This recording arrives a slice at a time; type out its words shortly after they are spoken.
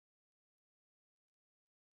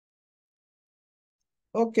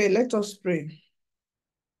Okay, let us pray.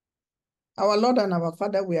 Our Lord and our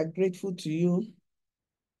Father, we are grateful to you.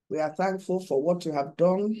 We are thankful for what you have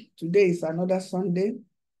done. Today is another Sunday,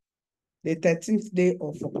 the 13th day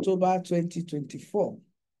of October 2024.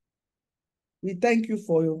 We thank you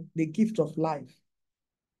for the gift of life.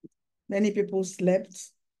 Many people slept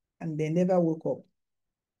and they never woke up.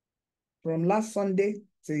 From last Sunday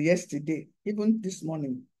to yesterday, even this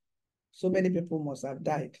morning, so many people must have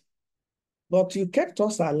died. But you kept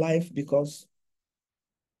us alive because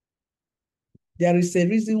there is a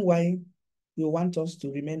reason why you want us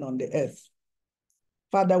to remain on the earth.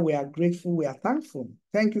 Father, we are grateful. We are thankful.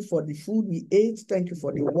 Thank you for the food we ate. Thank you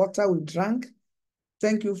for the water we drank.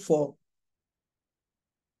 Thank you for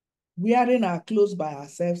wearing our clothes by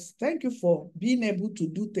ourselves. Thank you for being able to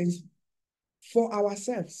do things for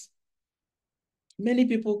ourselves. Many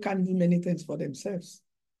people can't do many things for themselves.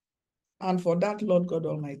 And for that, Lord God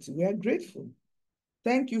Almighty, we are grateful.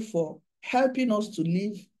 Thank you for helping us to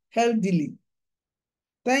live healthily.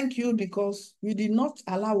 Thank you because you did not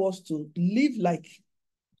allow us to live like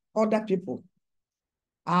other people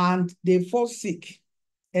and they fall sick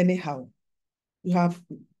anyhow. You have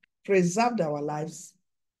preserved our lives.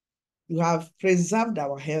 You have preserved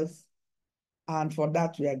our health. And for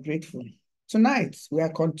that, we are grateful. Tonight, we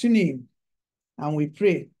are continuing and we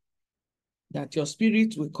pray that your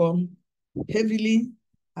spirit will come heavily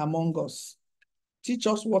among us. Teach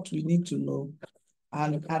us what we need to know.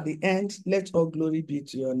 And at the end, let all glory be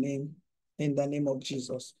to your name in the name of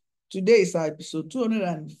Jesus. Today is our episode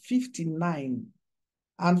 259.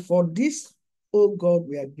 And for this, oh God,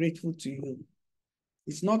 we are grateful to you.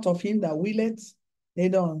 It's not of him that willeth,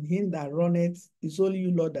 neither on him that runneth. It's only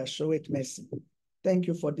you, Lord, that showeth mercy. Thank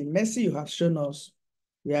you for the mercy you have shown us.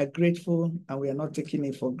 We are grateful and we are not taking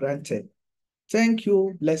it for granted. Thank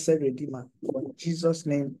you, blessed Redeemer. For in Jesus'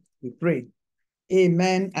 name we pray.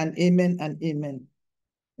 Amen and amen and amen.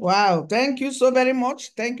 Wow, thank you so very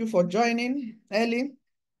much. Thank you for joining early.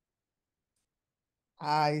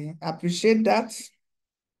 I appreciate that.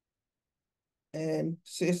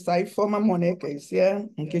 Sister Afoma Monica is here.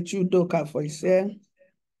 Nkechi Udoka for is here.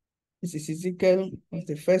 Mrs. Ezekiel is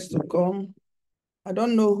the first to come. I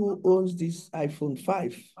don't know who owns this iPhone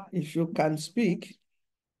 5. If you can speak,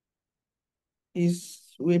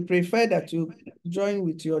 we prefer that you join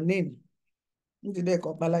with your name. Ndide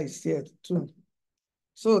Kopala is here too.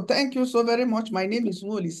 So thank you so very much. My name is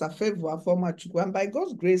Dr.Favour, Afoma, and by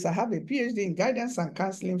God's grace, I have a PhD in guidance and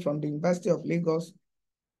counseling from the University of Lagos.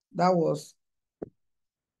 That was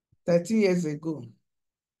 30 years ago.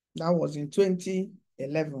 That was in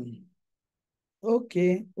 2011.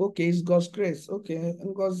 Okay, it's God's grace. Okay,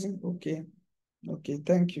 Ngozi, okay,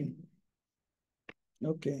 thank you.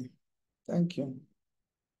 Okay, thank you.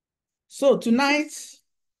 So tonight,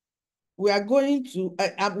 we are going to,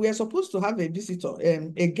 we are supposed to have a visitor,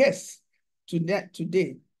 a guest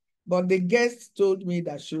today, but the guest told me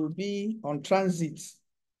that she will be on transit,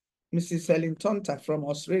 Mrs. Helen Tonta from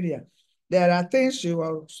Australia. There are things she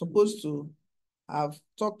was supposed to have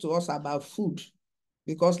talked to us about food,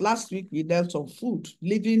 because last week we dealt on food,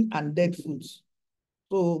 living and dead foods.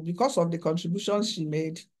 So because of the contributions she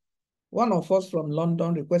made, one of us from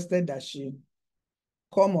London requested that she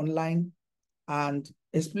come online and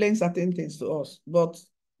explain certain things to us. But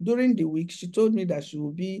during the week, she told me that she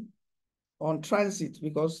will be on transit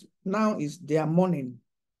because now is their morning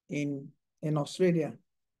in Australia.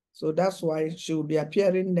 So that's why she will be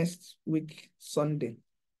appearing next week, Sunday.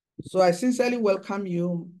 So I sincerely welcome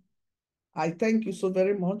you. I thank you so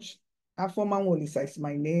very much. Afoma Wolisa is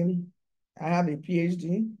my name. I have a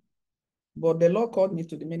PhD, but the Lord called me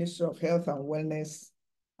to the Ministry of Health and Wellness,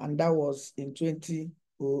 and that was in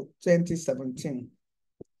 2017.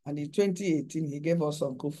 And in 2018, he gave us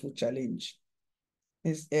some Kung Fu challenge.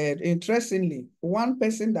 Interestingly, one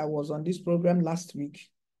person that was on this program last week,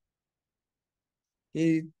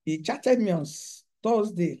 he chatted me on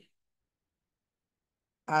Thursday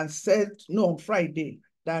and said, no, on Friday,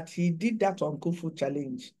 that he did that on Kung Fu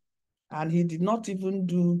challenge. And he did not even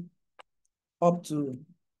do up to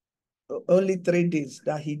only 3 days,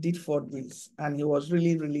 that he did 4 days. And he was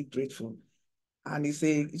really, really grateful. And he's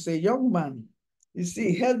a young man. You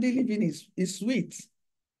see, healthy living is sweet.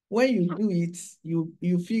 When you do it,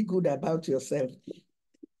 you feel good about yourself.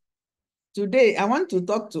 Today, I want to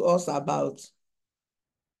talk to us about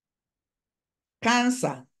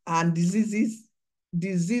cancer and disease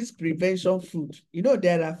prevention food. You know,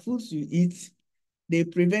 there are foods you eat, they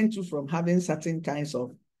prevent you from having certain kinds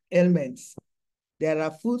of ailments. There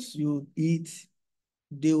are foods you eat,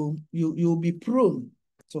 you'll be prone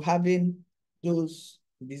to having those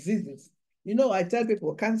diseases. You know, I tell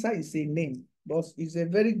people cancer is a name. but it's a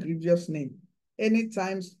very grievous name.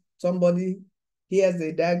 Anytime somebody hears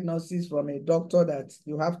a diagnosis from a doctor that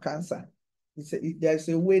you have cancer, there's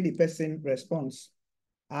a way the person responds.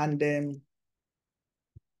 And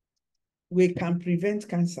we can prevent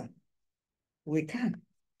cancer. We can.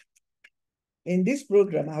 In this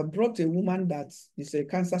program, I brought a woman that is a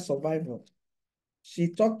cancer survivor.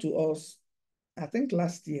 She talked to us, I think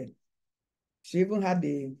last year. She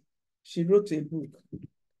even she wrote a book.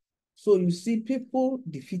 So you see, people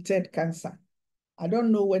defeated cancer. I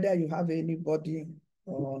don't know whether you have anybody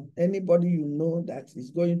or anybody you know that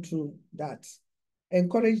is going through that.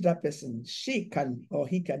 Encourage that person. She can or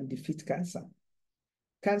he can defeat cancer.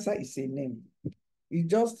 Cancer is a name. It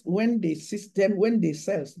just when the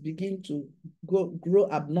cells begin to grow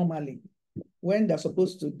abnormally, when they're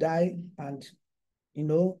supposed to die and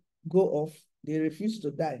go off, they refuse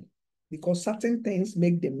to die because certain things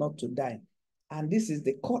make them not to die. And this is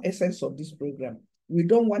the core essence of this program. We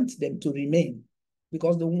don't want them to remain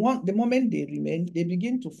because the moment they remain, they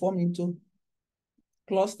begin to form into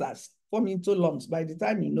clusters, form into lumps. By the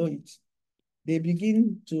time you know it, they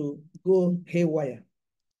begin to go haywire.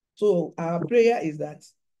 So our prayer is that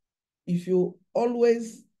if you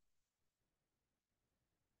always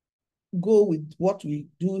go with what we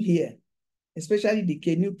do here, especially the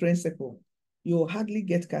Canoe principle, you'll hardly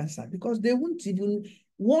get cancer because they won't even,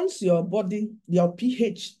 once your body, your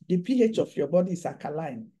pH, the pH of your body is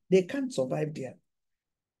alkaline, they can't survive there.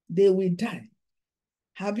 They will die.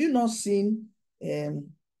 Have you not seen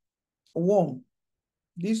worm,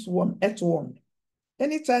 this worm, earthworm?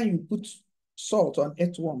 Anytime you put salt on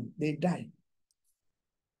earthworm, they die.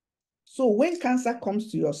 So when cancer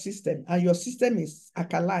comes to your system and your system is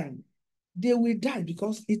alkaline, they will die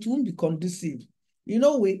because it won't be conducive. You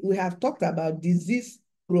know, we have talked about disease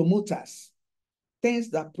promoters,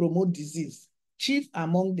 things that promote disease. Chief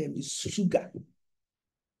among them is sugar.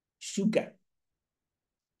 Sugar.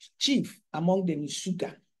 Chief among them is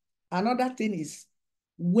sugar. Another thing is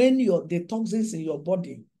when the toxins in your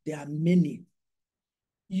body, there are many.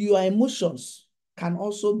 Your emotions can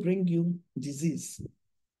also bring you disease.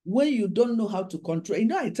 When you don't know how to control,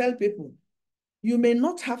 I tell people, you may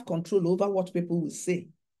not have control over what people will say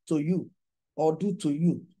to you or do to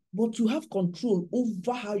you, but you have control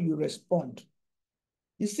over how you respond.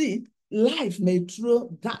 You see, life may throw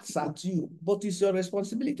darts at you, but it's your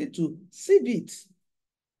responsibility to sieve it.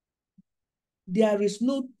 There is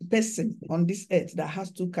no person on this earth that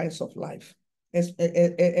has two kinds of life,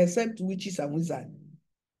 except witches and wizards.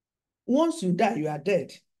 Once you die, you are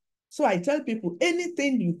dead. So I tell people,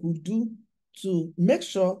 anything you could do to make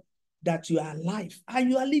sure that you are alive and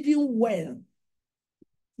you are living well.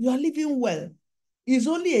 You are living well. It's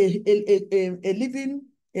only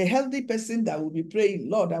a healthy person that will be praying,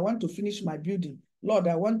 Lord, I want to finish my building. Lord,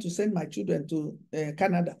 I want to send my children to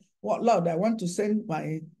Canada. Lord, I want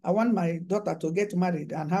my daughter to get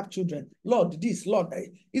married and have children. Lord, this, Lord.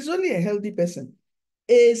 It's only a healthy person.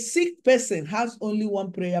 A sick person has only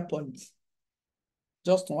one prayer point.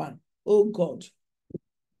 Just one. Oh God,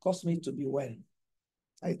 cause me to be well.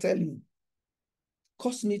 I tell you,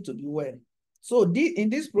 cause me to be well. So in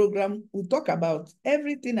this program, we talk about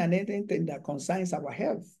everything and anything that concerns our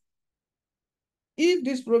health. If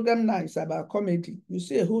this program now is about comedy, you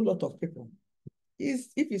see a whole lot of people. If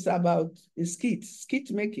it's about a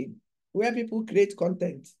skit making, where people create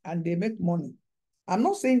content and they make money. I'm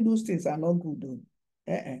not saying those things are not good, though.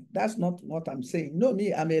 That's not what I'm saying. No,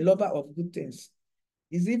 me, I'm a lover of good things.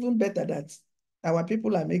 It's even better that our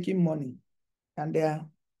people are making money and they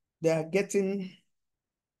are getting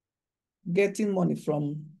money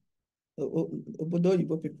from Obodo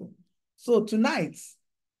Yibo people. So tonight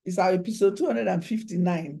is our episode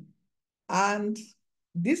 259. And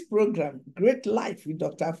this program, Great Life with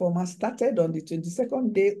Dr. Afoma, started on the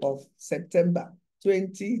 22nd day of September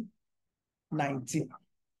 2019.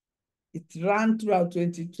 It ran throughout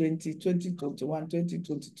 2020, 2021,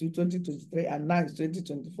 2022, 2023, and now it's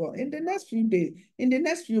 2024. In the next few days, in the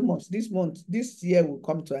next few months, this year will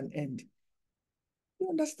come to an end. You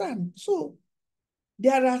understand? So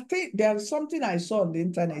there's something I saw on the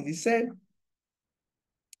internet. It said,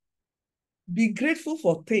 be grateful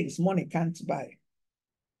for things money can't buy.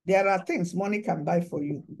 There are things money can buy for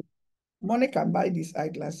you. Money can buy these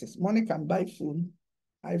eyeglasses. Money can buy phone,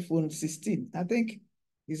 iPhone 16. I think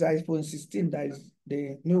it's iPhone 16 that is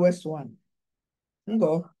the newest one.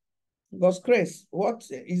 God's grace, what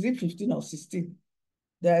is it, 15 or 16?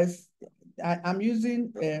 I'm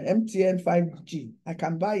using MTN 5G. I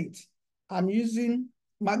can buy it. I'm using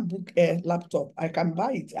MacBook Air laptop. I can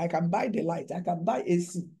buy it. I can buy the light. I can buy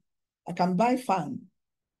AC. I can buy fan.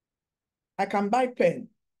 I can buy pen.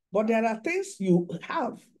 But there are things you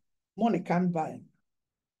have, money can't buy.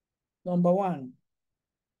 Number one,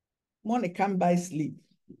 money can't buy sleep.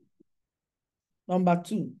 Number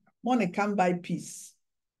two, money can't buy peace.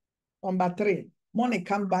 Number three, money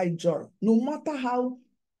can't buy joy. No matter how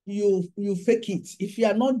you fake it, if you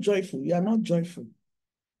are not joyful, you are not joyful.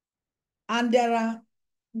 And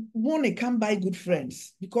money can't buy good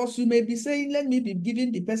friends, because you may be saying, let me be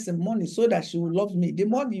giving the person money so that she will love me. The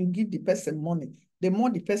more you give the person money, the more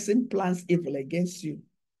the person plans evil against you.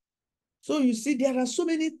 So you see, there are so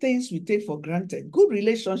many things we take for granted. Good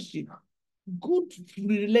relationship.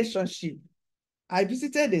 I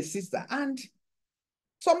visited a sister, and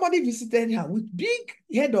somebody visited her with big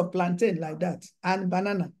head of plantain like that and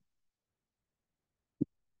banana.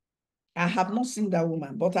 I have not seen that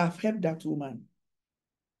woman, but I've helped that woman.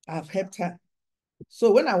 I've helped her.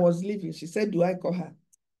 So when I was leaving, she said, do I call her?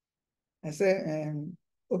 I said,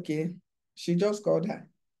 okay. She just called her.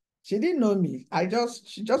 She didn't know me.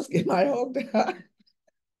 She just came, I hugged her.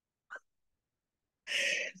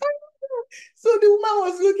 So the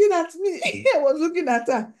woman was looking at me. I was looking at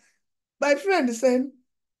her. My friend said,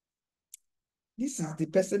 this is the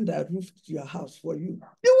person that roofed your house for you.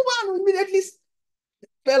 The woman immediately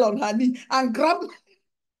fell on her knee and grabbed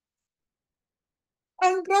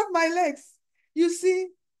my legs. You see,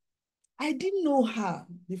 I didn't know her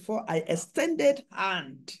before I extended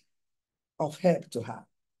hand of help to her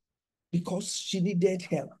because she needed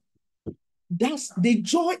help. That's the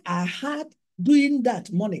joy I had doing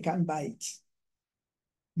that. Money can't buy it.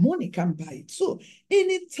 Money can't buy it. So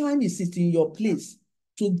anytime you sit in your place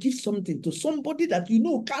to give something to somebody that you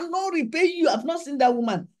know cannot repay you, I've not seen that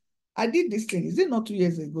woman. I did this thing, is it not 2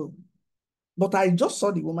 years ago? But I just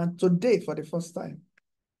saw the woman today for the first time.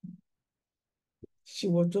 She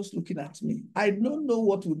was just looking at me. I don't know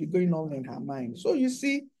what will be going on in her mind. So you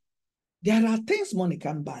see, there are things money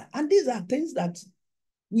can buy. And these are things that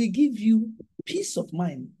will give you peace of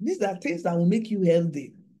mind. These are things that will make you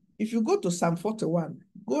healthy. If you go to Psalm 41,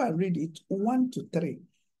 go and read it 1 to 3.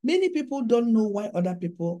 Many people don't know why other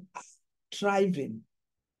people are thriving.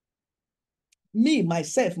 Me,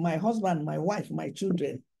 myself, my husband, my wife, my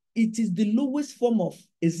children, it is the lowest form of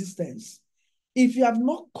existence. If you have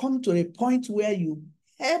not come to a point where you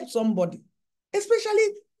help somebody, especially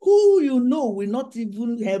who you know will not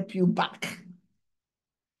even help you back,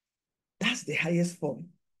 that's the highest form.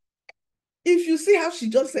 If you see how she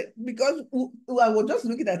just said, because I was just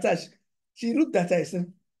looking at her, she looked at her and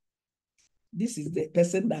said, this is the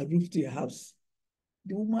person that roofed your house.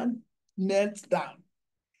 The woman knelt down.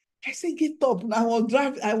 I said, get up. And I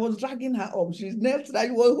was dragging her up. She knelt down.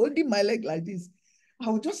 I was holding my leg like this. I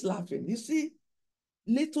was just laughing. You see,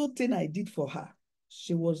 little thing I did for her,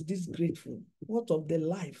 she was this grateful. What of the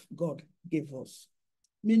life God gave us?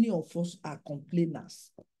 Many of us are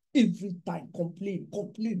complainers. Every time, complain.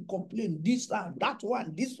 This one, that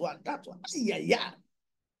one, that one. Yeah.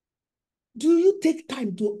 Do you take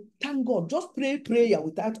time to thank God? Just pray prayer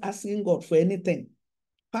without asking God for anything.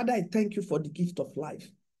 Father, I thank you for the gift of life.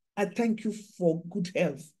 I thank you for good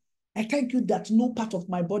health. I thank you that no part of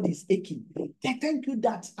my body is aching. I thank you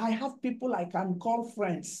that I have people I can call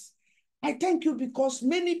friends. I thank you because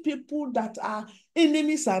many people that are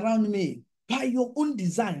enemies around me, by your own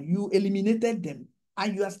design, you eliminated them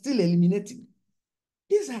and you are still eliminating.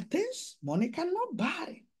 These are things money cannot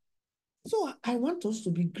buy. So I want us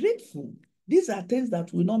to be grateful. These are things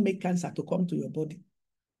that will not make cancer to come to your body.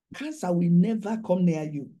 Cancer will never come near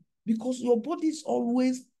you because your body is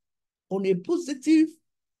always on a positive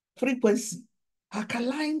frequency,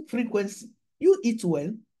 alkaline frequency. You eat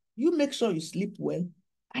well, you make sure you sleep well,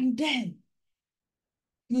 and then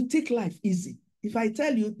you take life easy. If I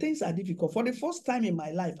tell you things are difficult, for the first time in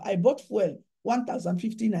my life, I bought fuel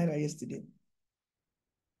 1,050 naira yesterday.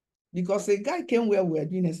 Because a guy came where we were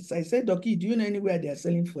doing exercise. I said, Doki, do you know anywhere they are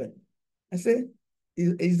selling fuel? I said,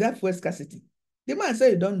 is that fuel scarcity? The man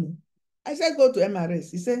said, you don't know. I said, go to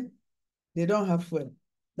MRS. He said, they don't have fuel.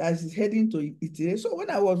 That is heading to Italy. So when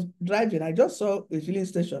I was driving, I just saw a filling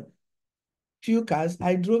station. Few cars,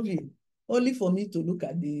 I drove in, only for me to look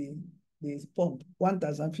at the pump,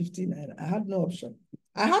 1,050 naira. I had no option.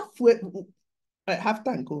 I have fuel, I have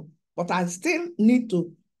tank, but I still need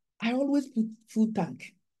to, I always put full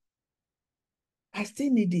tank. I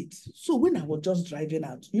still need it. So when I was just driving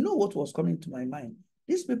out, you know what was coming to my mind?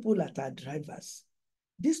 These people that are drivers,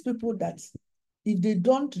 these people that if they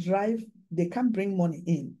don't drive, they can't bring money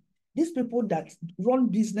in. These people that run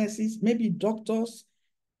businesses, maybe doctors,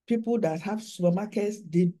 people that have supermarkets,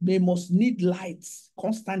 they must need lights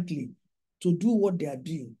constantly to do what they are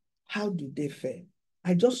doing. How do they fare?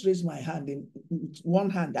 I just raised my hand with one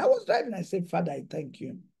hand. I was driving. I said, Father, I thank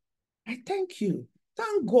you. I thank you.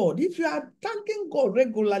 Thank God. If you are thanking God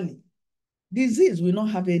regularly, disease will not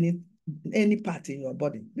have any part in your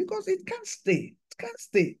body because it can't stay. It can't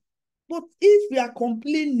stay. But if you are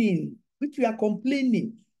complaining,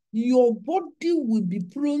 your body will be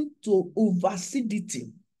prone to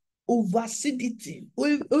overacidity. Overacidity.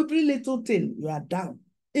 Every little thing, you are down.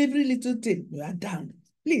 Every little thing, you are down.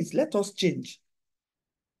 Please, let us change.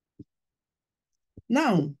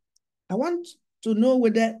 Now, I want to know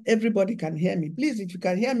whether everybody can hear me. Please, if you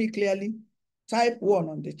can hear me clearly, type 1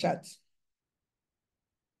 on the chat.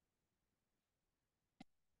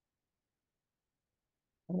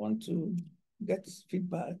 I want to get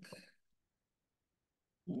feedback.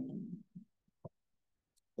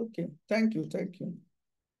 Okay, thank you, thank you,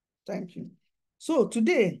 thank you. So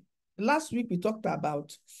today, last week we talked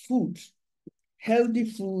about food, healthy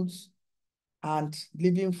foods and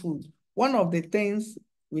living food. One of the things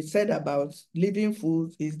we said about living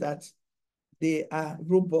foods is that they are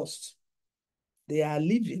robust. They are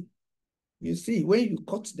living. You see, when you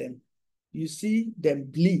cut them, you see them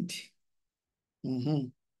bleed.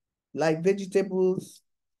 Like vegetables,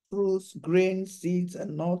 fruits, grains, seeds,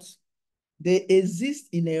 and nuts, they exist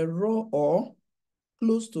in a raw or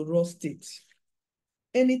close to raw state.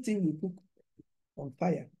 Anything we cook on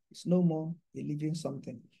fire is no more a living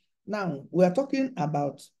something. Now, we are talking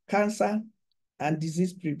about cancer and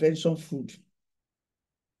disease prevention food.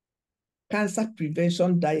 Cancer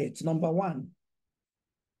prevention diet, number 1.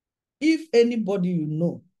 If anybody you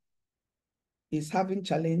know is having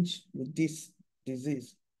challenge with this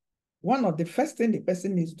disease, one of the first things the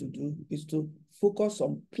person needs to do is to focus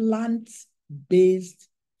on plant-based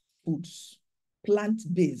foods.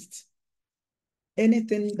 Plant-based.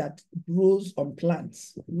 Anything that grows on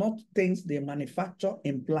plants, not things they manufacture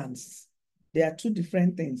in plants. There are 2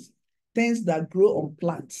 different things. Things that grow on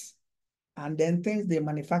plants and then things they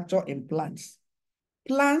manufacture in plants.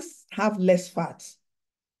 Plants have less fat.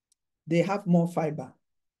 They have more fiber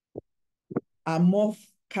and more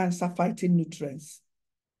cancer-fighting nutrients.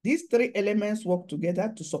 These 3 elements work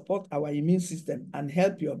together to support our immune system and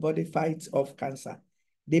help your body fight off cancer.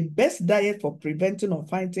 The best diet for preventing or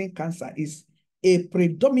fighting cancer is a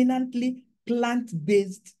predominantly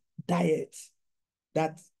plant-based diet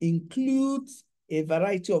that includes a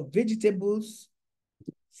variety of vegetables,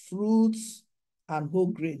 fruits, and whole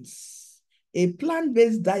grains. A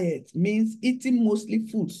plant-based diet means eating mostly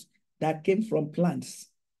foods that came from plants,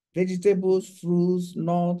 vegetables, fruits,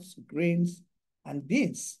 nuts, grains, and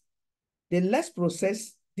beans. The less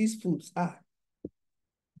processed these foods are,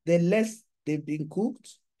 the less they've been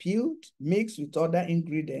cooked, peeled, mixed with other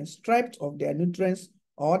ingredients, stripped of their nutrients,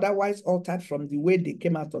 or otherwise altered from the way they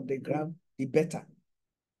came out of the ground, the better.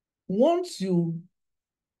 Once you,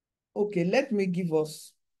 okay, let me give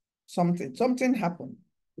us something. Something happened.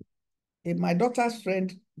 My daughter's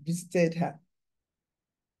friend visited her,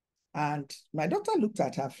 and my daughter looked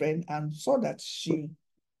at her friend and saw that she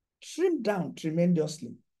trimmed down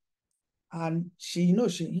tremendously. And she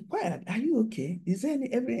inquired, "Are you okay? Is there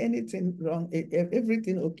anything wrong?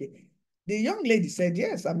 Everything okay?" The young lady said,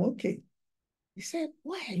 "Yes, I'm okay." He said,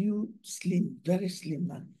 "Why are you slim, very slim,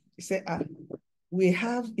 man?" He said, "We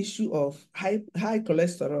have issue of high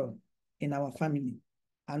cholesterol in our family.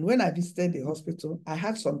 And when I visited the hospital, I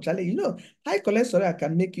had some challenge. High cholesterol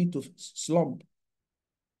can make you to slump.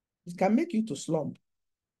 It can make you to slump,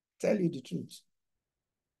 tell you the truth."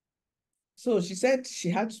 So she said she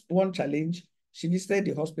had one challenge. She visited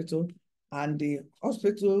the hospital, and the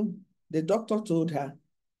doctor told her,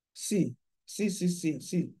 see.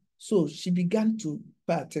 So she began to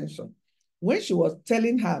pay attention. When she was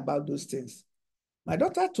telling her about those things, my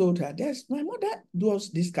daughter told her, my mother does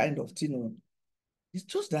this kind of thing. It's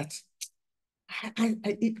just that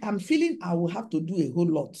I'm feeling I will have to do a whole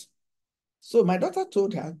lot. So my daughter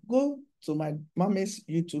told her, go to my mommy's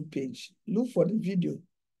YouTube page, look for the video,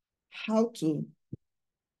 how to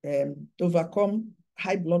overcome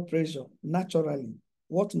high blood pressure naturally,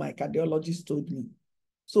 what my cardiologist told me.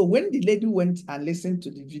 So when the lady went and listened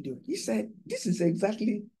to the video, he said, "This is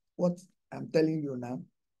exactly what I'm telling you now."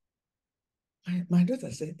 My daughter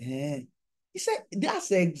said, eh. He said, "That's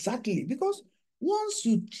exactly, because once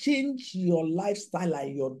you change your lifestyle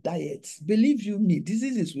and your diet, believe you me,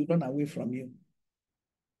 diseases will run away from you."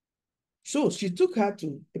 So she took her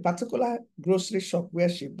to a particular grocery shop where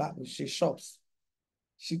she shops.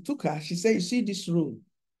 She took her, she said, "You see this room,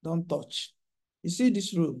 don't touch. You see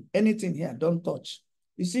this room, anything here, don't touch.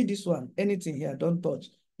 You see this one, anything here, don't touch.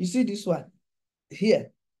 You see this one,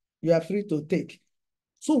 here, you are free to take."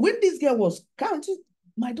 So when this girl was counting,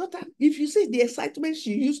 my daughter, if you see the excitement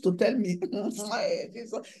she used to tell me,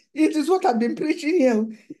 it is what I've been preaching here.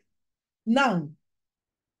 Now,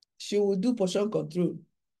 she will do portion control,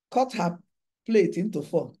 cut her plate into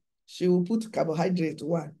 4. She will put carbohydrate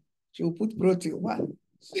 1. She will put protein 1.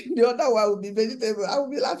 The other one will be vegetable. I will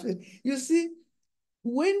be laughing. You see,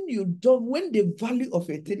 when the value of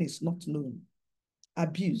a thing is not known,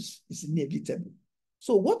 abuse is inevitable.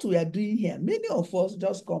 So what we are doing here, many of us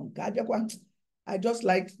just come. I just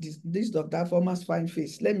like this Dr. Favour's fine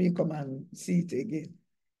face. Let me come and see it again.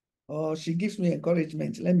 Or she gives me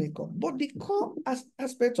encouragement. Let me come. But the core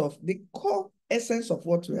aspect of the core essence of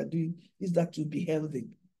what we are doing is that you be healthy.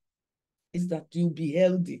 Is that you be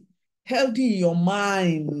healthy. Healthy in your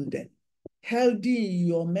mind. Healthy in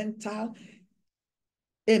your mental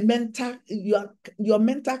your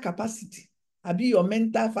mental capacity, your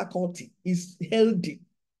mental faculty is healthy.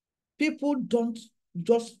 People don't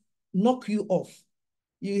just knock you off.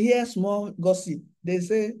 You hear small gossip. They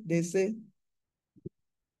say,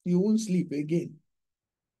 you won't sleep again.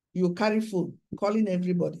 You carry phone, calling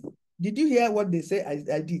everybody. Did you hear what they say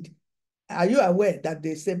I did? Are you aware that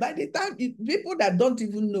they say, by the time people that don't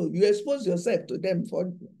even know, you expose yourself to them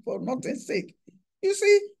for nothing's sake? You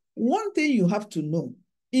see, one thing you have to know,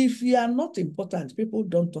 if you are not important, people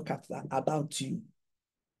don't talk about you.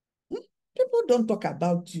 People don't talk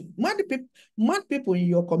about you. Mad people in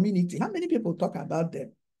your community, how many people talk about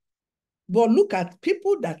them? But look at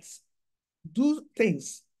people that do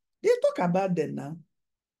things. They talk about them now.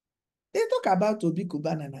 They talk about Obi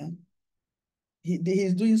Kubana now.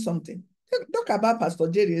 He's doing something. They talk about Pastor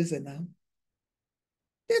Jerry Eze now.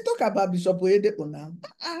 They talk about Bishop Oyedepo now.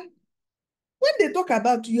 When they talk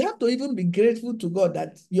about you, you have to even be grateful to God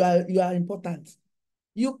that you are important.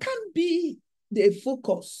 You can't be the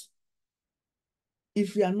focus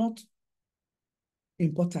if you are not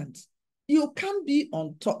important. You can't be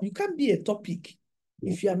on top. You can't be a topic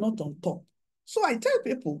if you are not on top. So I tell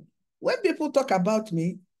people, when people talk about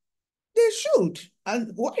me, they should.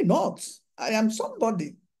 And why not? I am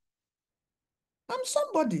somebody. I'm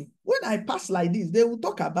somebody. When I pass like this, they will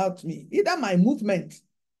talk about me, either my movement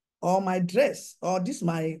or my dress or this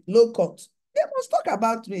my low cut. They must talk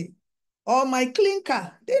about me. Or my clean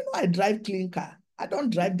car. They know I drive clean car. I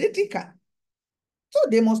don't drive dirty car. So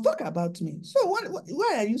they must talk about me. So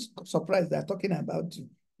why are you surprised they're talking about you?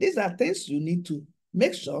 These are things you need to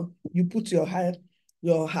make sure you put your heart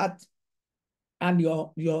and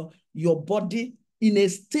your body in a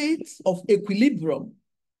state of equilibrium.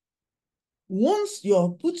 Once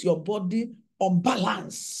you put your body on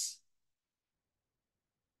balance,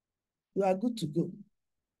 you are good to go.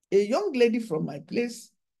 A young lady from my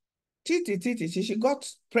place, she got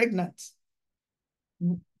pregnant.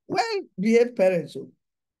 Well-behaved parents,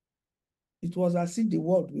 it was as if the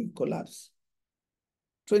world will collapse.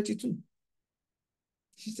 22.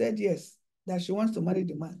 She said yes, that she wants to marry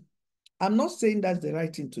the man. I'm not saying that's the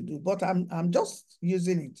right thing to do, but I'm just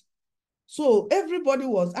using it. So everybody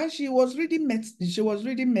was, and she was reading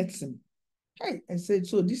medicine. Hey, I said,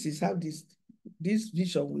 so this is how this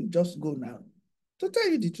vision will just go now. To tell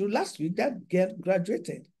you the truth, last week that girl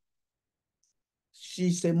graduated.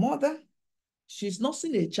 She's a mother. She's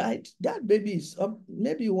nursing a child. That baby is up,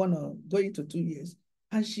 maybe going to 2 years.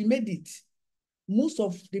 And she made it. Most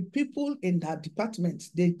of the people in her department,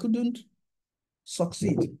 they couldn't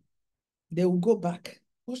succeed. They will go back.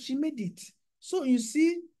 But she made it. So you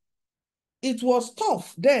see, it was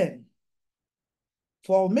tough then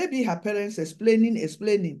for maybe her parents explaining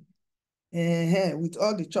with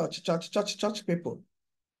all the church people.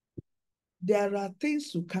 There are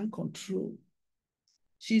things you can't control.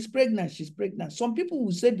 She's pregnant. Some people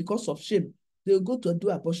will say because of shame, they'll go to do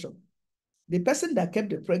abortion. The person that kept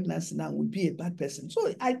the pregnancy now will be a bad person.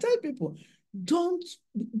 So I tell people, don't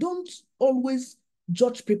always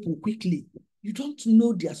judge people quickly. You don't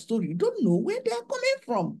know their story. You don't know where they are coming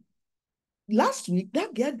from. Last week,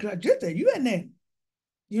 that girl graduated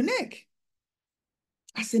UNEC,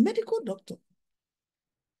 as a medical doctor.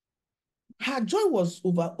 Her joy was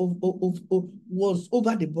over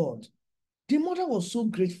the board. The mother was so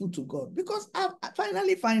grateful to God because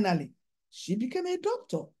finally, she became a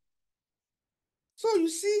doctor. So you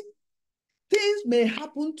see, things may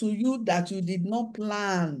happen to you that you did not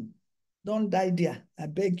plan. Don't die there, I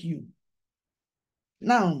beg you.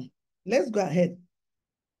 Now, let's go ahead.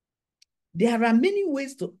 There are many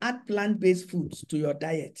ways to add plant-based foods to your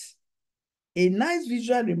diet. A nice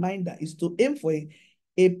visual reminder is to aim for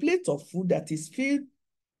a plate of food that is filled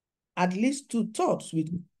at least 2/3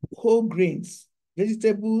 with whole grains,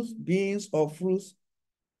 vegetables, beans, or fruits.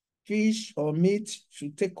 Fish or meat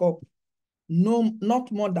should take up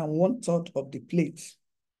not more than 1/3 of the plate.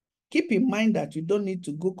 Keep in mind that you don't need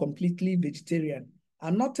to go completely vegetarian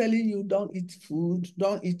I'm not telling you don't eat food,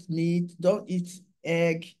 don't eat meat, don't eat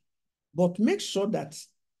egg, but make sure that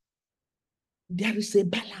there is a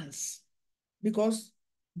balance, because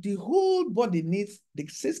the whole body needs the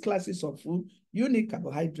 6 classes of food. You need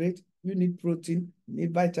carbohydrate, you need protein, you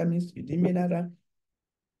need vitamins, you need mineral,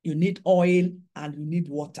 you need oil, and you need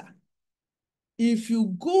water. If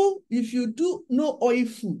you do no oil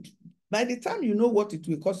food, by the time you know what it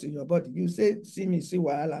will cause in your body, you say, see me, see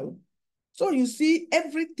wahala. So you see,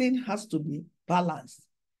 everything has to be balanced.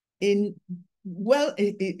 In health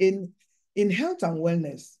and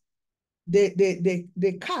wellness,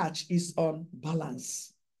 the catch is on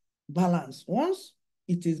balance. Balance. Once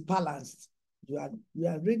it is balanced, you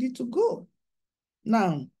are ready to go.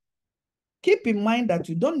 Now, keep in mind that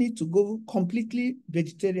you don't need to go completely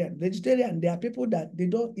vegetarian. Vegetarian, there are people that they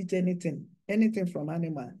don't eat anything from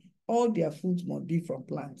animal. All their foods must be from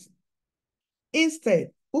plants.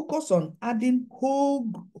 Instead, focus on adding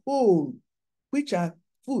whole, which are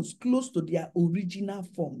foods close to their original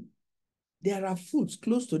form. There are foods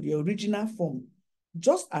close to the original form.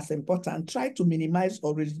 Just as important, try to minimize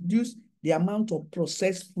or reduce the amount of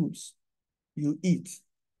processed foods you eat.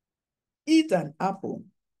 Eat an apple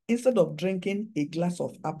instead of drinking a glass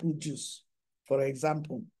of apple juice, for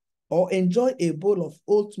example, or enjoy a bowl of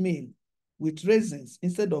oatmeal with raisins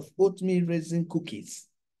instead of oatmeal raisin cookies.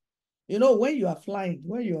 You know, when you are flying,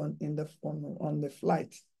 when you're on the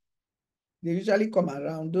flight, they usually come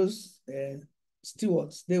around, those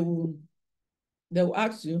stewards, they will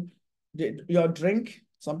ask you your drink.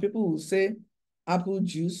 Some people will say apple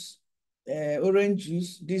juice, orange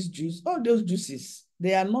juice, this juice, all those juices,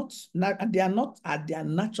 they are not at their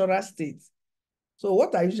natural state. So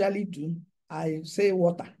what I usually do, I say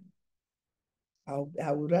water.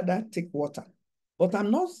 I would rather take water. But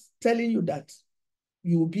I'm not telling you that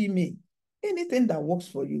you will be me. Anything that works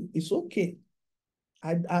for you is okay.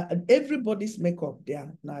 Everybody's makeup, they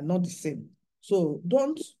are not the same. So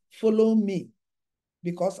don't follow me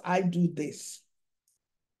because I do this.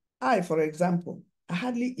 For example, I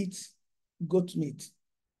hardly eat goat meat.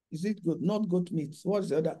 Is it goat? Not goat meat. What's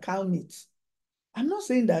the other? Cow meat. I'm not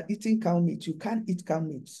saying that eating cow meat, you can't eat cow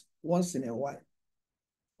meat once in a while.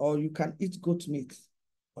 Or you can eat goat meat.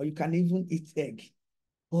 Or you can even eat egg.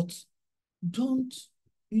 But don't,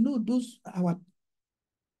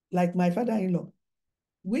 like my father-in-law,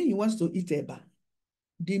 when he wants to eat eba,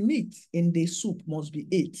 the meat in the soup must be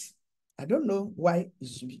 8. I don't know why it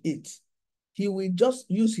should be 8. He will just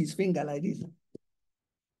use his finger like this.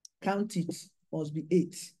 Count it, must be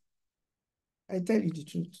 8. I tell you the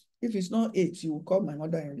truth. If it's not 8, he will call my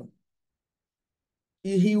mother-in-law.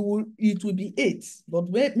 It will be 8, but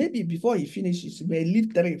maybe before he finishes, he may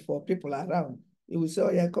leave 3 for people around. He will say,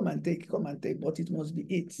 oh yeah, come and take, but it must be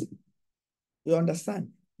 8. You understand?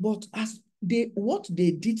 But what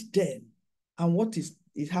they did then and what is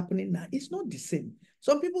happening now, it's not the same.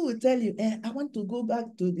 Some people will tell you, I want to go back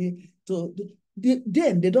to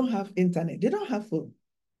then they don't have internet, they don't have phone.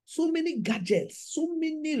 So many gadgets, so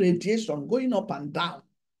many radiation going up and down.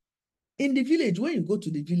 In the village, when you go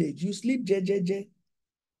to the village, you sleep jejeje.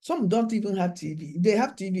 Some don't even have TV. They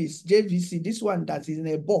have TVs, JVC, this one that is in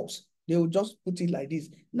a box. They will just put it like this.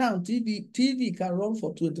 Now, TV can run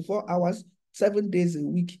for 24 hours, 7 days a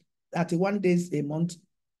week, 31 days a month.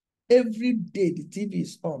 Every day, the TV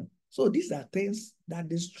is on. So these are things that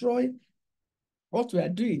destroy what we are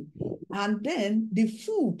doing. And then the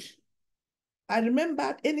food. I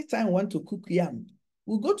remember anytime I want to cook yam,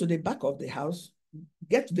 we go to the back of the house,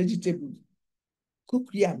 get vegetables, cook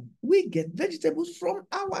yam. We get vegetables from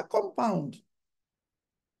our compound.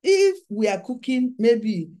 If we are cooking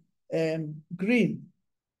maybe green,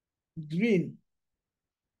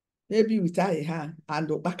 maybe with ahiha and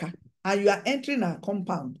obaka, and you are entering our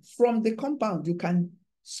compound, from the compound, you can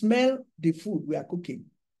smell the food we are cooking.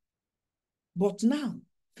 But now,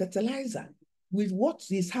 fertilizer, with what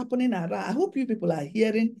is happening around, I hope you people are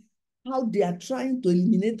hearing how they are trying to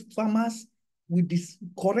eliminate farmers with these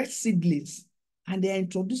correct seedlings, and they are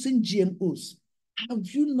introducing GMOs. Have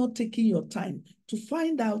you not taken your time to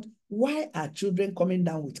find out why are children coming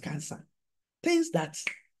down with cancer? Things that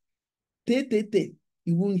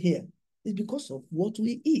you won't hear. It's because of what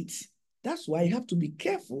we eat. That's why you have to be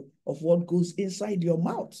careful of what goes inside your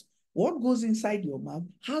mouth. What goes inside your mouth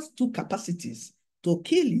has 2 capacities: to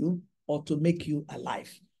kill you or to make you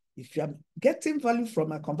alive. If you are getting value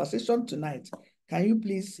from our conversation tonight, can you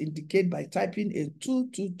please indicate by typing a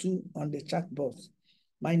 222 on the chat box?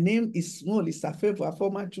 My name is Dr.Favour,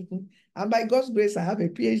 Afoma, and by God's grace, I have a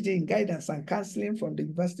PhD in guidance and counseling from the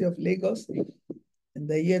University of Lagos in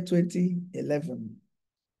the year 2011.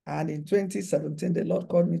 And in 2017, the Lord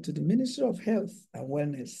called me to the Ministry of Health and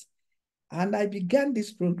Wellness. And I began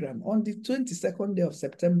this program on the 22nd day of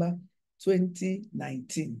September,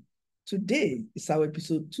 2019. Today is our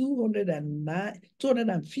episode 209,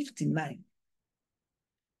 259,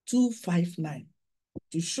 259,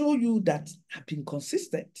 to show you that I've been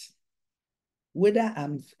consistent. Whether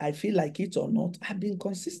I feel like it or not, I've been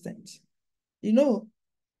consistent. You know,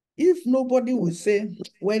 if nobody will say,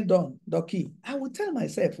 well done, Doki, I will tell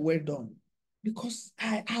myself, well done, because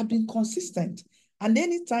I have been consistent. And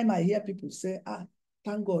anytime I hear people say,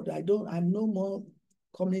 thank God, I'm no more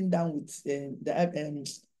coming down with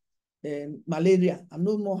malaria. I'm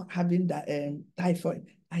no more having that typhoid.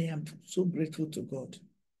 I am so grateful to God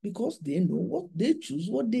because they know what they choose,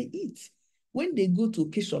 what they eat. When they go to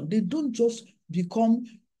occasion, they don't just become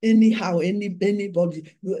anyhow,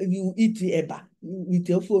 anybody. You eat eba with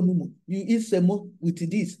your phone, you eat semo with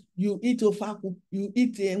this, you eat ofaku, you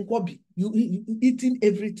eat nkwobi, you eating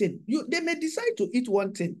everything. They may decide to eat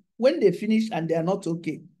one thing. When they finish and they are not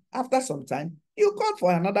okay, after some time, you call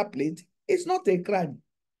for another plate. It's not a crime.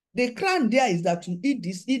 The crime there is that you eat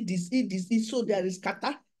this, eat this, eat this, eat. So there is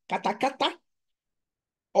kata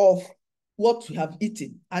of what you have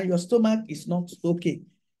eaten, and your stomach is not okay.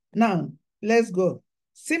 Now, let's go.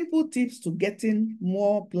 Simple tips to getting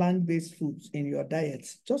more plant-based foods in your diet.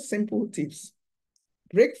 Just simple tips.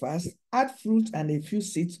 Breakfast, add fruit and a few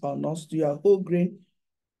seeds or nuts to your whole grain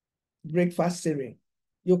breakfast cereal.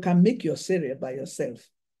 You can make your cereal by yourself.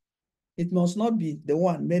 It must not be the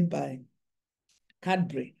one made by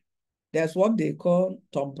Cadbury. There's what they call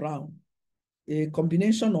Tom Brown, a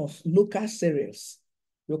combination of local cereals.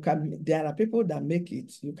 There are people that make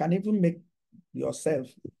it. You can even make yourself.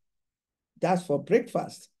 That's for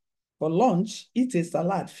breakfast. For lunch, eat a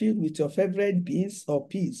salad filled with your favorite beans or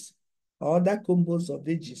peas or other combos of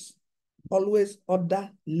veggies. Always order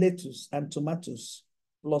lettuce and tomatoes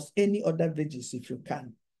plus any other veggies if you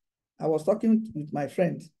can. I was talking with my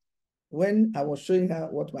friend when I was showing her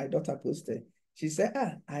what my daughter posted. She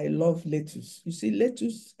said, I love lettuce. You see,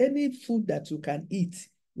 lettuce, any food that you can eat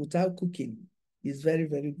without cooking is very,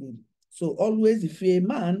 very good. So always, if you're a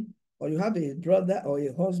man or you have a brother or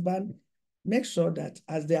a husband, make sure that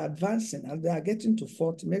as they're advancing, as they are getting to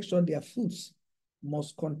 40, make sure their foods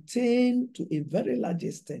must contain to a very large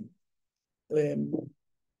extent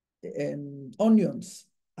onions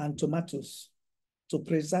and tomatoes to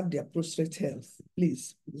preserve their prostate health.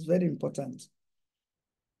 Please, it's very important.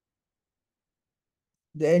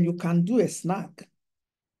 Then you can do a snack.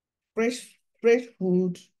 Fresh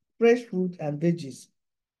fruit and veggies.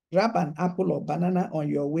 Grab an apple or banana on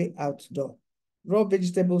your way outdoor. Raw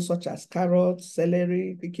vegetables such as carrots,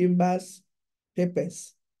 celery, cucumbers,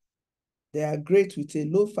 peppers. They are great with a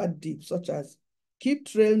low-fat dip such as keep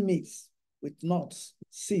trail mix with nuts,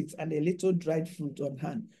 seeds, and a little dried fruit on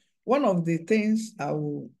hand. One of the things I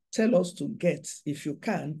will tell us to get, if you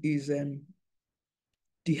can, is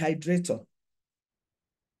dehydrator.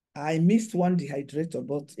 I missed one dehydrator,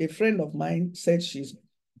 but a friend of mine said she's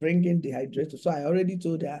bringing dehydrator. So I already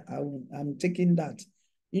told her I'm taking that.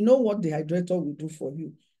 You know what dehydrator will do for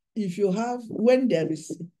you? If you have, when there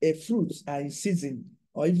is a fruit in season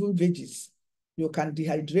or even veggies, you can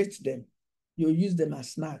dehydrate them. You use them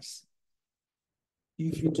as snacks.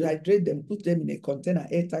 If you dehydrate them, put them in a container,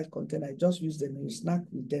 airtight container, just use them and you snack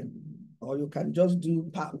with them. Or you can just do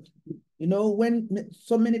pap. You know, when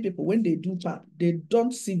so many people, when they do pap, they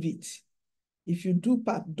don't sieve it. If you do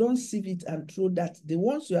pap, don't sieve it and throw that. The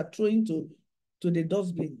ones you are throwing to the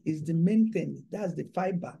dustbin is the main thing. That's the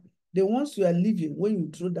fiber. The ones you are leaving, when you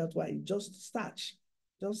throw that one, it just starch,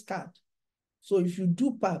 just cut. So if you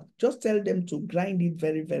do pap, just tell them to grind it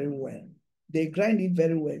very, very well. They grind it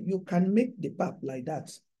very well. You can make the pap like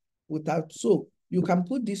that without, so you can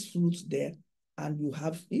put these fruits there and you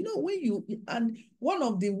have, you know, and one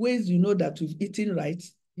of the ways you know that you've eaten right,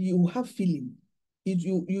 you have feeling.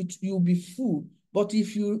 You'll be full. But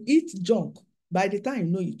if you eat junk, by the time you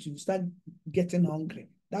know it, you start getting hungry.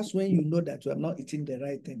 That's when you know that you are not eating the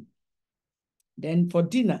right thing. Then for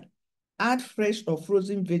dinner, add fresh or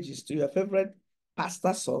frozen veggies to your favorite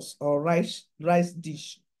pasta sauce or rice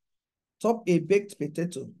dish. Top a baked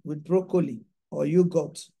potato with broccoli or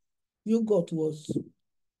yogurt. Yogurt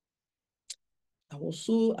I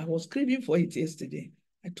was craving for it yesterday.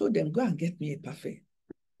 I told them, go and get me a parfait.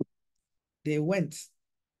 They went.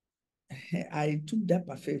 I took that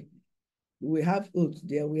parfait. We have oats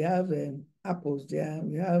there. We have apples there.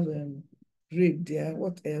 We have grape there.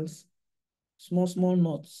 What else? Small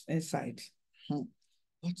nuts inside.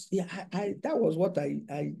 But yeah, that was what I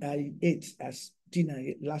ate as dinner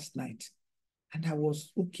last night. And I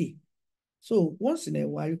was okay. So once in a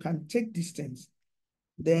while, you can take these things.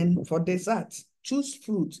 Then for dessert, choose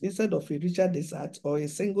fruit instead of a richer dessert or a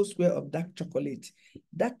single square of dark chocolate.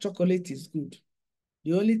 Dark chocolate is good.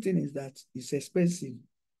 The only thing is that it's expensive.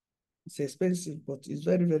 It's expensive, but it's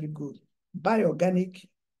very, very good. Buy organic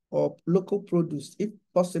or local produce if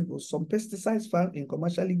possible. Some pesticides found in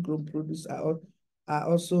commercially grown produce are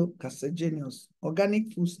also carcinogenous.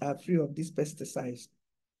 Organic foods are free of these pesticides,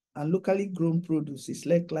 and locally grown produce is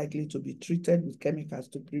less likely to be treated with chemicals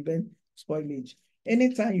to prevent spoilage.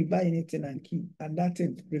 Anytime you buy anything and keep, and that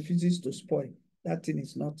thing refuses to spoil, that thing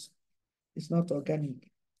is not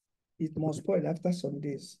organic. It must spoil after some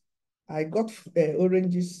days. I got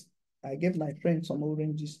oranges. I gave my friend some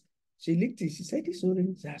oranges. She licked it. She said, these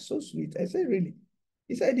oranges are so sweet. I said, really?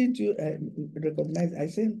 He said, didn't you recognize? I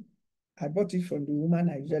said, I bought it from the woman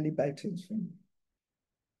I usually buy things from.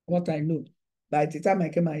 What I know, by the time I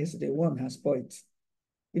came out yesterday, one has spoiled.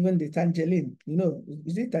 Even the tangerine,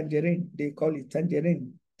 is it tangerine? They call it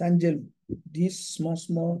tangerine, tangerine. This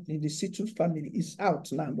small, in the citrus family is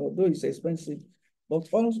out now, although it's expensive. But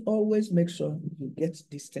always make sure you get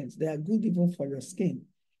these things. They are good even for your skin.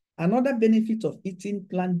 Another benefit of eating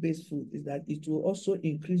plant-based food is that it will also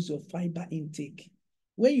increase your fiber intake.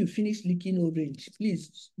 When you finish licking orange,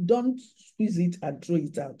 please don't squeeze it and throw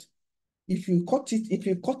it out. If you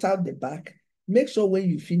cut out the back, make sure when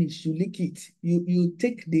you finish, you lick it. You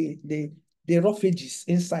take the roughages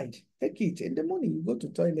inside. Take it. In the morning, you go to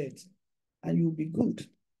toilet and you'll be good.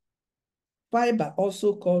 Fiber,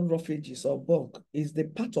 also called roughages or bulk, is the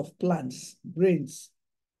part of plants, grains,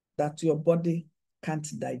 that your body can't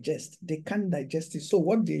digest. They can't digest it. So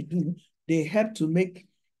what they do, they help to make,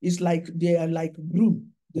 they are like broom.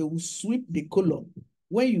 They will sweep the colon.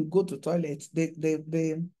 When you go to toilet,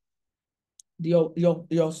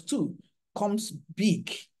 your stool comes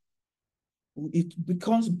big, it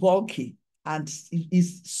becomes bulky, and it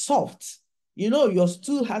is soft. Your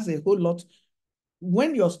stool has a whole lot.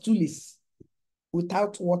 When your stool is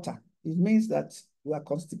without water, it means that you are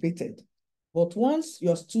constipated. But once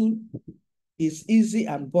your stool is easy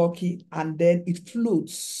and bulky, and then it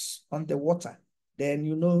floats on the water, then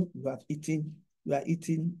you are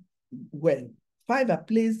eating well. Fiber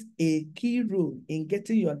plays a key role in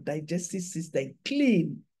getting your digestive system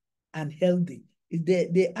clean and healthy.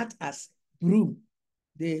 They act as broom.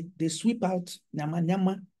 They sweep out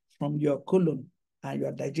nyama from your colon and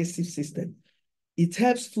your digestive system. It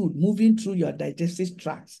helps food moving through your digestive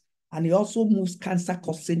tract, and it also moves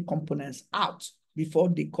cancer-causing components out before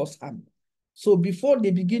they cause harm. So before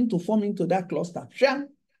they begin to form into that cluster,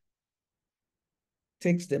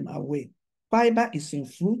 takes them away. Fiber is in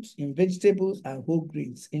fruits, in vegetables, and whole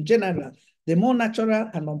grains. In general, the more natural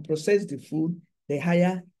and unprocessed the food, the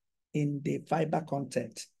higher in the fiber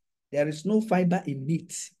content. There is no fiber in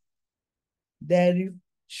meat, dairy,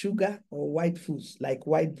 sugar, or white foods like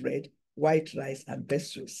white bread, white rice, and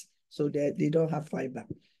pastries. So they don't have fiber.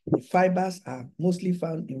 The fibers are mostly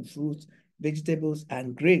found in fruits, vegetables,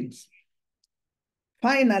 and grains.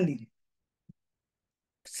 Finally,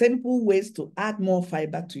 simple ways to add more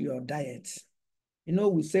fiber to your diet.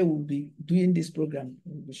 We say we'll be doing this program,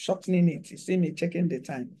 we'll be shortening it. You see me checking the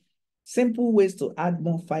time. Simple ways to add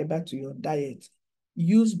more fiber to your diet.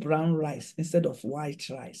 Use brown rice instead of white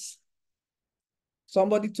rice.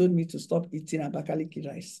 Somebody told me to stop eating Abakaliki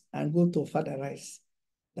rice and go to Ofada rice.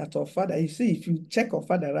 That Ofada, you see, if you check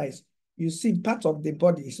Ofada rice, you see part of the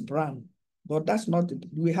body is brown, but that's not,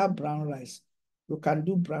 we have brown rice. You can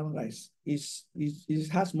do brown rice. It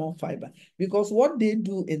has more fiber, because what they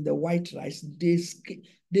do in the white rice, they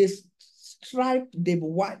stripe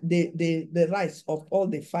the rice of all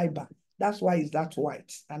the fiber. That's why it's that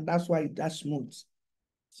white, and that's why it's that smooth.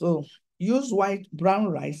 So use brown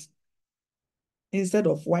rice instead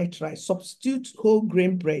of white rice. Substitute whole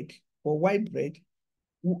grain bread for white bread.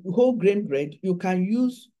 Whole grain bread, you can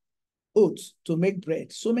use oats to make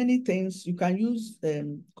bread. So many things. You can use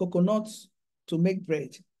coconuts to make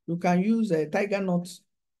bread. You can use tiger nuts,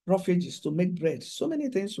 roughages to make bread. So many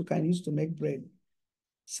things you can use to make bread.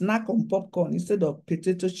 Snack on popcorn instead of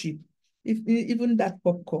potato chip. Even that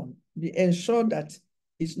popcorn, ensure that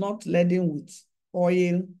it's not laden with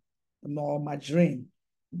oil or margarine.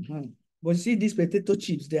 But see, these potato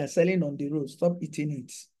chips they are selling on the road, stop eating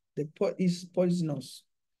it. It's poisonous.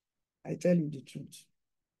 I tell you the truth.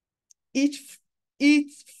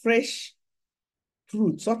 Eat fresh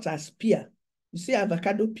fruit such as pear. You see,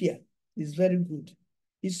 avocado pear is very good.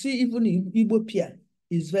 You see, even Igbo pear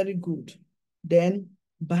is very good. Then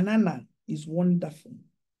banana is wonderful.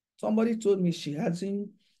 Somebody told me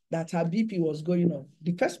that her BP was going up.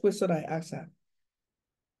 The first question I asked her,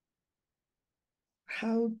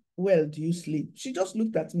 how well do you sleep? She just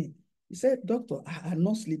looked at me. She said, doctor, I'm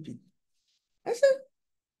not sleeping. I said,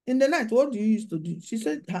 in the night, what do you used to do? She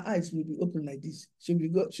said her eyes will be open like this. She will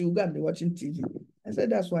go and be watching TV. I said,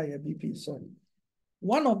 that's why your BP is on.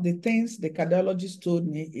 One of the things the cardiologist told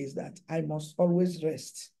me is that I must always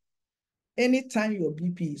rest. Anytime your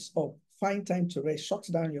BP is up, find time to rest, shut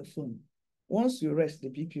down your phone. Once you rest, the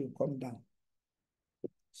BP will come down.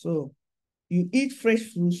 So you eat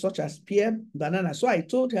fresh fruits such as pear, banana. So I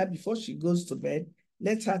told her before she goes to bed,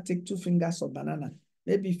 let her take 2 fingers of banana,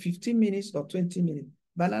 maybe 15 minutes or 20 minutes.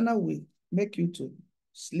 Banana will make you to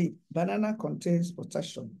sleep. Banana contains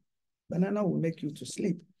potassium. Banana will make you to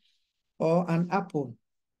sleep. Or an apple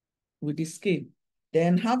with the skin.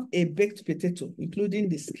 Then have a baked potato, including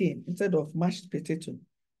the skin, instead of mashed potato.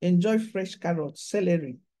 Enjoy fresh carrots,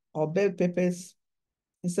 celery, or bell peppers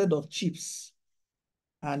instead of chips,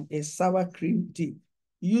 and a sour cream dip.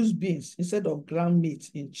 Use beans instead of ground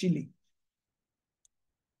meat in chili.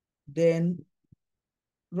 Then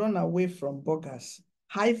run away from burgers.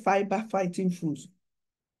 High fiber fighting foods.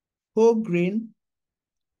 Whole grain,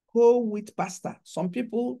 whole wheat pasta. Some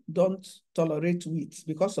people don't tolerate wheat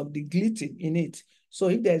because of the gluten in it. So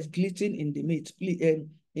if there's gluten in the meat,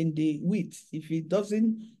 in the wheat, if it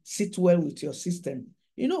doesn't sit well with your system,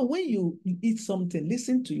 you know, when you eat something,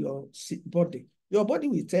 listen to your body. Your body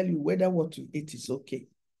will tell you whether what you eat is okay.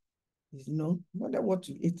 You know, whether what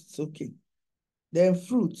you eat is okay. Then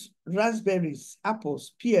fruits, raspberries,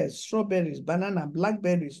 apples, pears, strawberries, banana,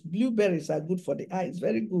 blackberries, blueberries are good for the eyes,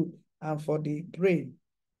 very good, and for the brain.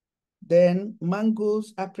 Then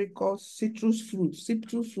mangoes, apricots, citrus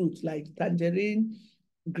fruits like tangerine,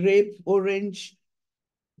 grape, orange,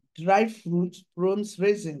 dried fruit, prunes,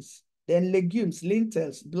 raisins. Then legumes,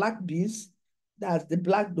 lentils, black beans, that's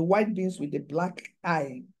the white beans with the black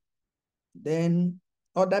eye. Then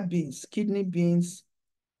other beans, kidney beans,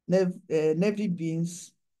 navy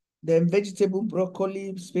beans, then vegetable,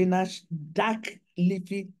 broccoli, spinach, dark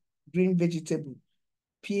leafy green vegetable,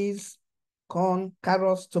 peas, corn,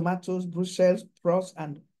 carrots, tomatoes, Brussels sprouts,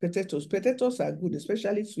 and potatoes. Potatoes are good,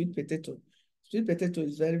 especially sweet potato. Sweet potato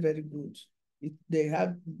is very, very good. They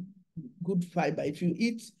have good fiber. If you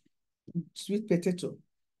eat sweet potato,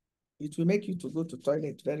 it will make you to go to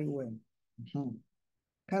toilet very well.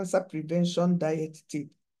 Cancer prevention diet tip: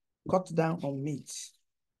 cut down on meat.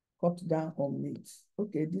 Cut down on meat.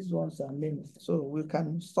 Okay, these ones are many. So we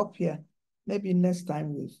can stop here. Maybe next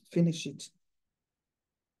time we'll finish it.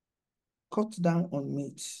 Cut down on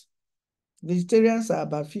meat. Vegetarians are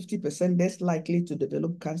about 50% less likely to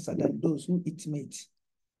develop cancer than those who eat meat.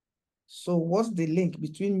 So what's the link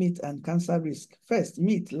between meat and cancer risk? First,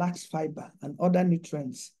 meat lacks fiber and other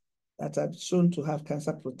nutrients that are shown to have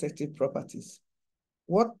cancer protective properties.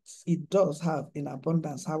 What it does have in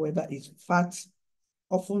abundance, however, is fats,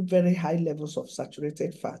 often very high levels of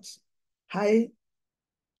saturated fats. High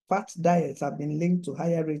fat diets have been linked to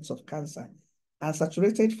higher rates of cancer, and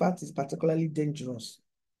saturated fat is particularly dangerous.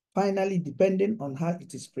 Finally, depending on how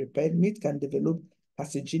it is prepared, meat can develop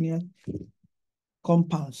carcinogenic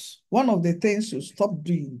compounds. One of the things you stop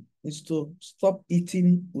doing is to stop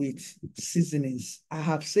eating with seasonings.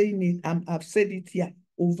 I've said it here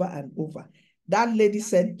over and over. That lady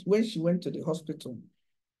said when she went to the hospital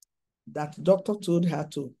that the doctor told her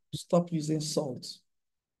to stop using salt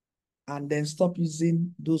and then stop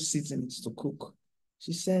using those seasonings to cook.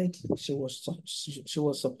 She said she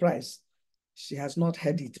was surprised. She has not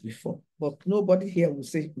heard it before, but nobody here will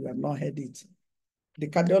say we have not heard it. The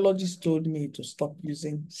cardiologist told me to stop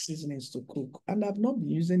using seasonings to cook, and I've not been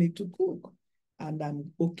using it to cook, and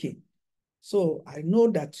I'm okay. So I know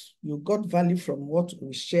that you got value from what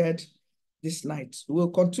we shared this night. We'll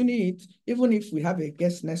continue it, even if we have a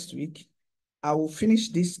guest next week. I will finish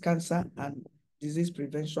this cancer and disease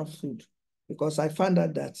prevention food because I found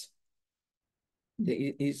out that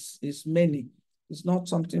it's many. It's not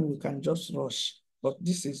something we can just rush, but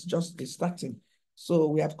this is just the starting. So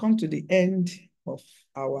we have come to the end of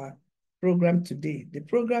our program today. The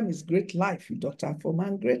program is Great Life with Dr.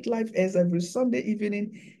 Afoma. Great Life airs every Sunday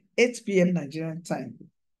evening, 8 p.m. Nigerian time.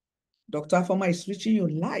 Dr. Afoma is reaching you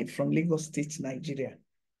live from Lagos State, Nigeria.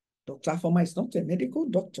 Dr. Afoma is not a medical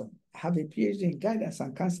doctor. I have a PhD in guidance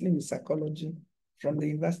and counseling with psychology from the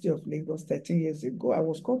University of Lagos 13 years ago. I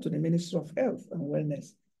was called to the Ministry of Health and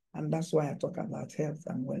Wellness, and that's why I talk about health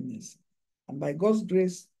and wellness. And by God's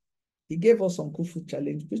grace, he gave us some Food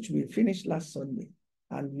Challenge, which we finished last Sunday,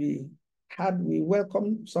 and we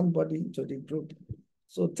welcomed somebody to the group.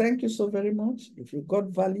 So thank you so very much. If you got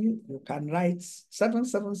value, you can write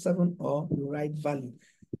 777 or you write value.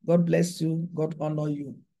 God bless you. God honor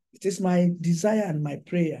you. It is my desire and my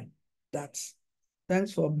prayer that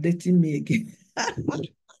Thanks for updating me again.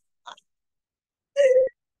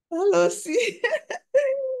 Hello, see.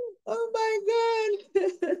 Oh my God.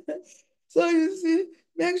 So you see,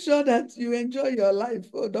 make sure that you enjoy your life.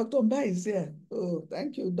 Oh, Dr. Mba is here. Oh,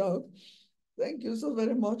 thank you, Doc. Thank you so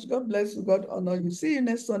very much. God bless you. God honor you. See you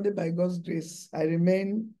next Sunday by God's grace. I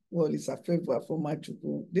remain, well, it's Afoma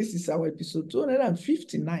Chuku. This is our episode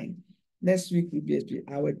 259. Next week will be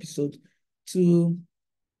our episode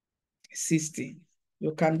 260.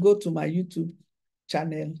 You can go to my YouTube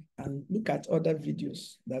channel and look at other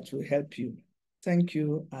videos that will help you. Thank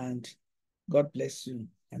you and God bless you.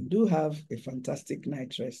 And do have a fantastic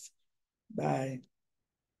night rest. Bye.